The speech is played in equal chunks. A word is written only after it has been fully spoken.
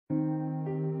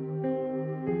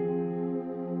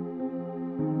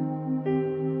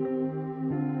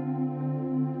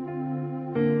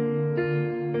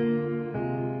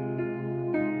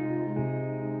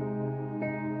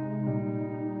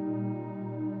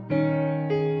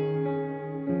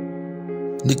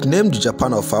Nicknamed the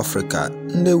Japan of Africa,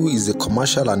 Nnewi is a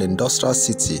commercial and industrial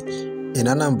city in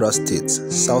Anambra State,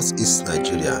 southeast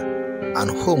Nigeria,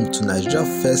 and home to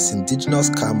Nigeria's first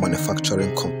indigenous car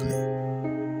manufacturing company.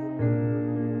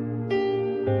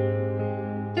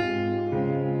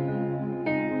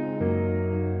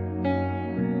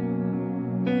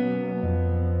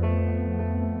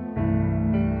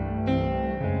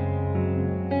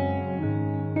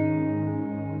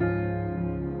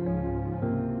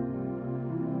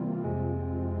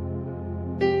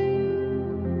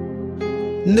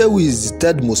 Nnewi is the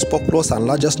third most populous and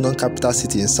largest non-capital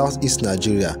city in southeast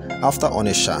Nigeria after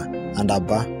Onitsha and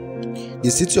Aba. The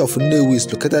city of Nnewi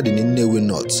is located in Nnewi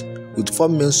North with four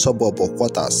main suburbs or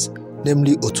quarters,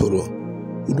 namely Otoro,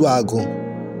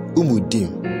 Uduagwu,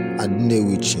 Umudim, and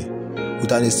Nnewichi,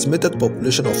 with an estimated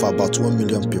population of about 1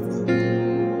 million people.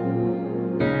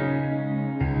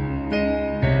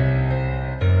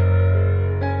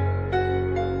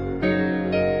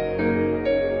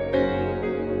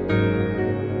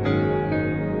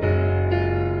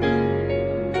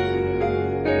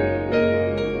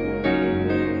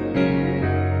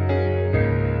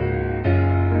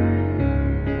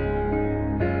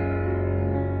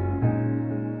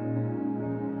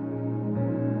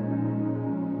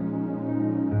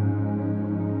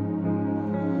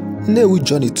 Nnewi's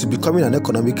journey to becoming an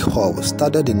economic hub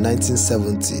started in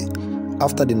 1970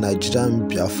 after the Nigerian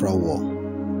Biafra War.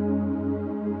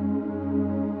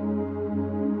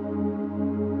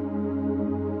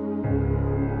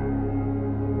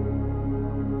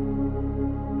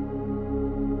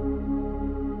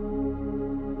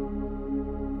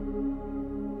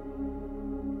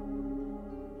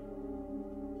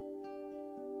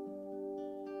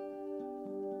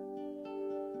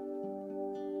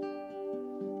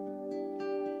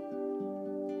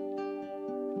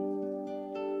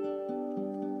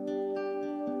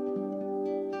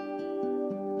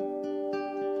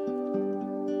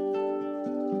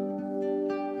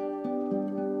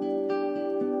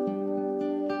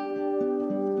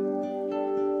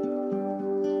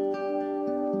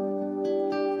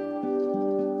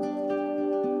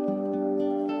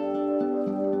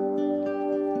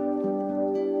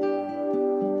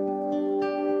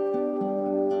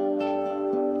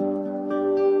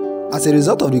 As a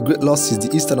result of the great losses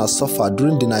the Easterners suffered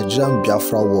during the Nigerian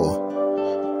Biafra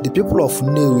War, the people of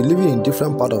Nnewi living in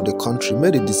different parts of the country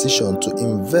made a decision to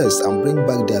invest and bring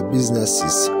back their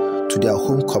businesses to their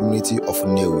home community of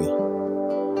Nnewi.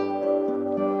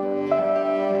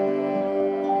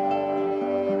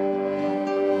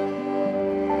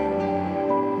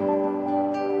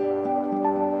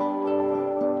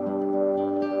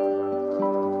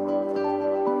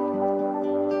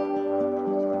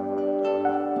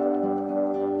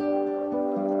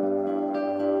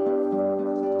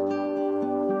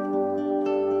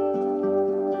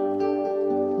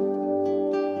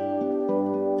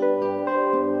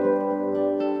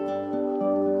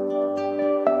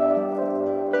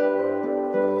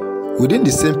 Within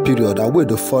the same period,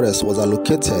 the forest was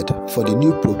allocated for the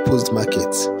new proposed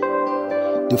market.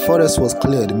 The forest was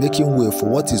cleared, making way for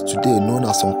what is today known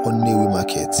as Nnewi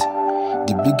Market,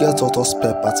 the biggest auto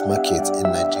spare parts market in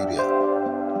Nigeria.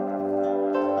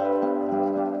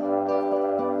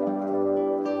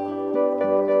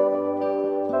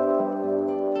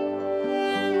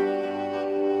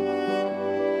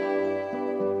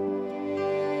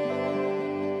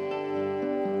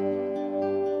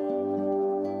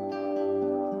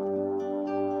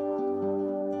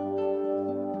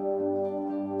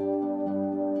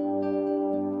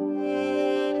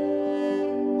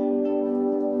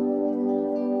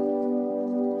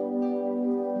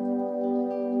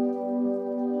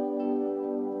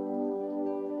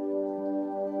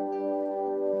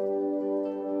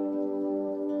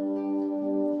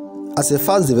 As a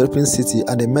fast-developing city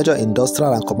and a major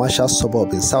industrial and commercial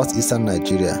suburb in southeastern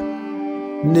Nigeria,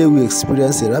 Nnewi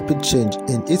experienced a rapid change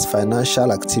in its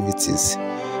financial activities,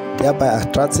 thereby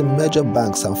attracting major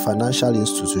banks and financial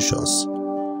institutions.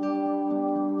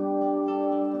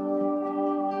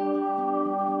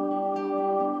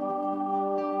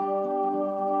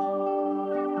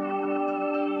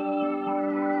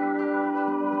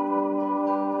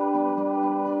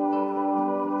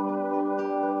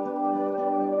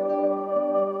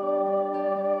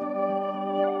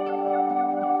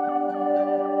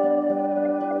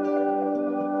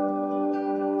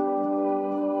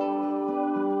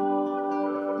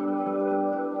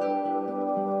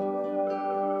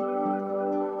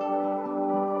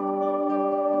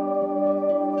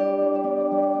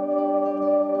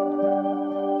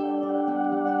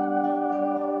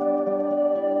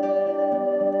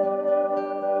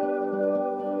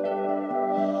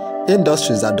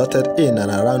 Industries are dotted in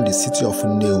and around the city of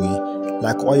Nnewi,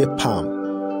 like oil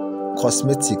palm,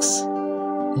 cosmetics,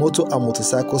 motor and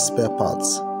motorcycle spare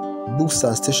parts, books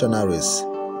and stationaries,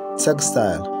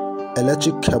 textile,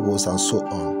 electric cables, and so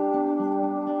on.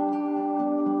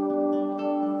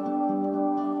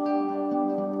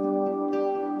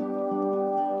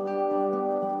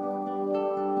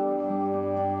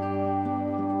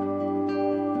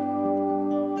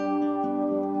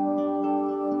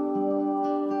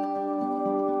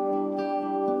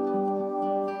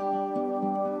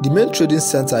 The main trading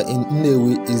center in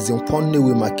Nnewi is the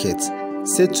Nnewi market,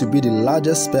 said to be the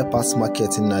largest spare parts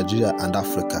market in Nigeria and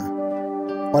Africa.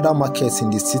 Other markets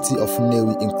in the city of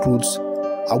Nnewi includes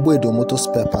Agbedo Motor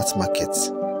Spare Parts Market,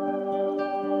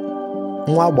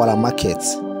 Nwabara Market,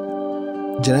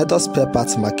 Generator Spare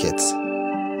Parts Market,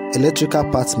 Electrical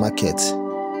Parts Market,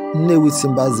 Nnewi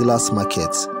Timber Dealers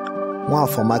Market,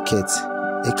 Nwafọ Market,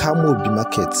 Ekamobi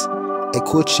Market,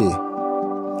 Ekoche,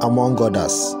 among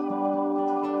others.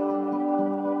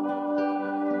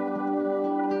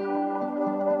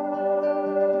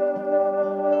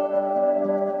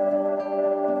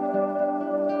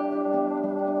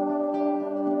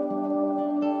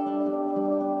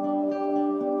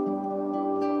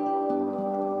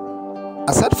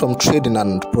 Aside from trading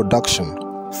and production,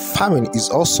 farming is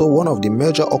also one of the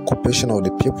major occupations of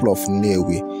the people of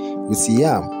Nnewi, with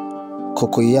yam,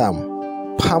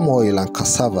 cocoyam, palm oil and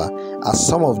cassava as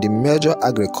some of the major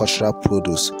agricultural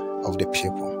produce of the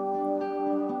people.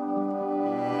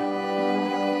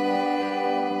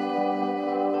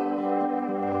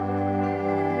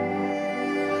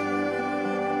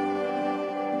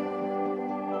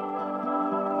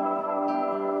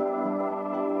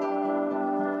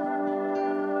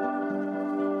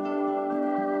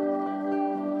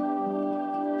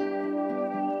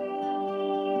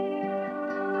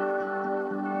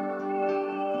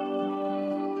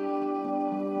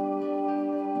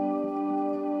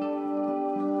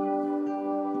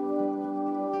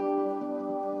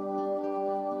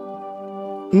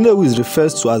 Nnewi is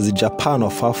referred to as the Japan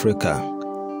of Africa,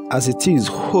 as it is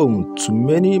home to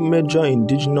many major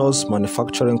indigenous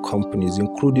manufacturing companies,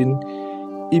 including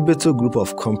Ibeto Group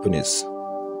of Companies,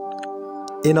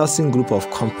 Innoson Group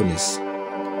of Companies,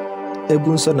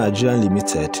 Ebunso Nigerian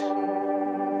Limited,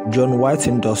 John White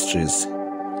Industries,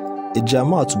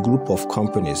 Ejamat Group of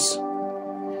Companies,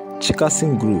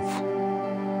 Chikasin Group,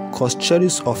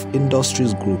 Koscheris of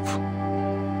Industries Group,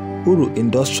 Uru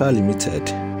Industrial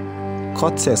Limited,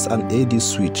 Cortex and AD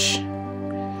Switch,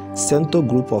 Cento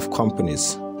Group of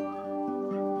Companies,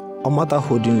 Omata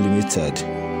Holding Limited,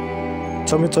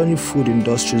 Tomitoni Food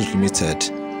Industries Limited,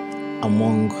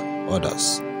 among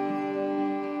others.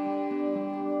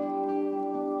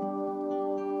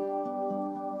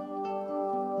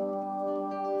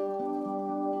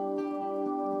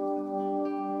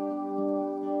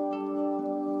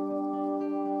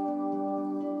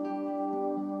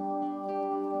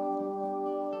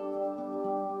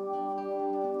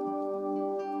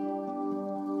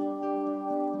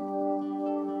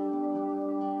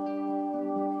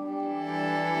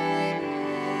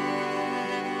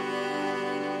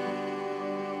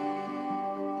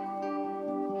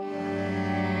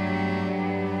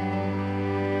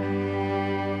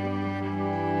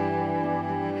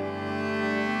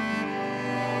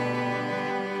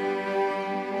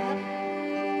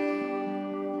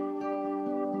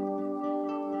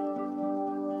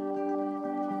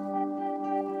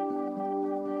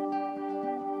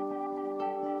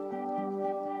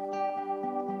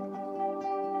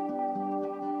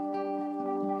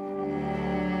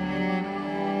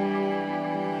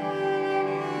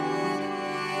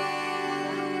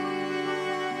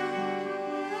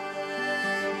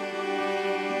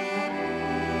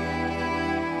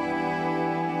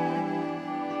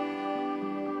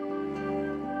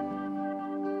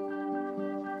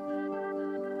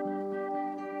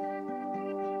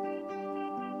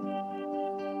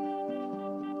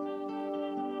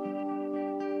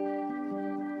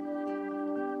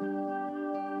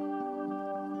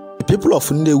 The people of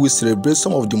Nnewi celebrate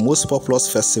some of the most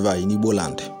populous festivals in Igbo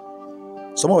land.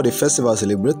 Some of the festivals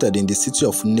celebrated in the city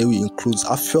of Nnewi includes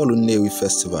Afiolu Nnewi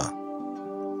Festival,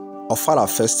 Ofala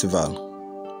Festival,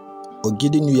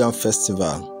 Ogidi New Yam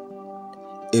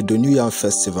Festival, Edo New Yam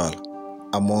Festival,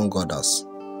 among others.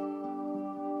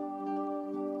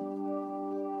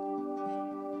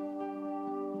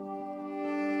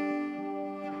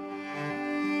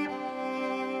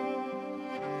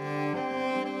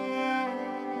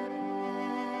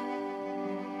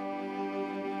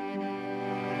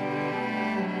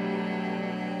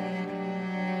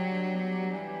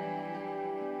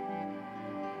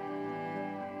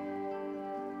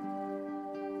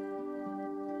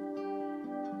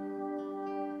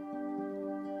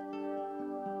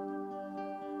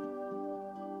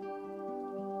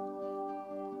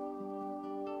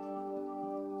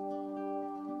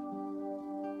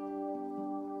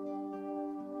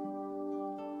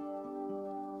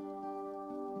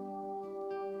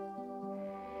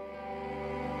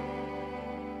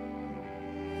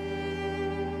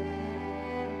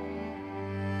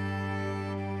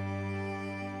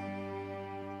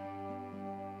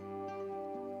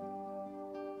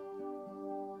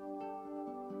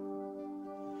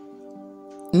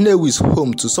 Nnewi is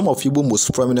home to some of Igbo's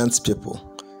most prominent people,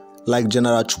 like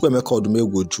General Chukwuemeka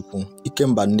Odumegwu Ojukwu,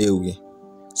 Ikemba Nnewi,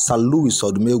 Sir Louis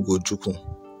Odumegwu Ojukwu,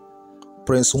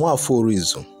 Prince Nwafọ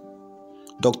Orizu,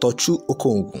 Dr. Chu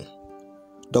Okongwu,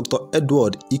 Dr.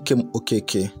 Edward Ikem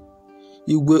Okeke,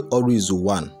 Igwe Orizu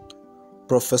I,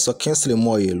 Professor Kingsley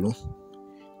Moyelu,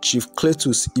 Chief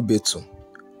Cletus Ibetu,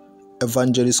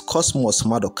 Evangelist Cosmos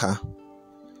Madoka,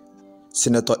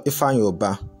 Senator Ifeanyi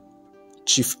Oba,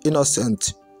 Chief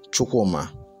Innocent Chukwuma,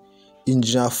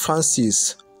 Engineer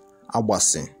Francis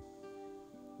Agbasi,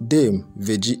 Dame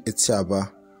Veji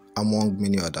Etiaba, among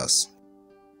many others.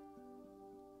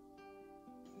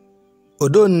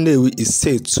 Although Nnewi is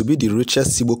said to be the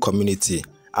richest Igbo community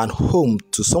and home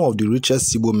to some of the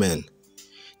richest Igbo men,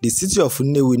 the city of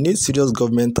Nnewi needs serious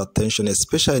government attention,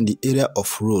 especially in the area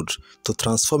of road, to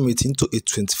transform it into a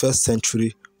 21st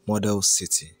century model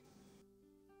city.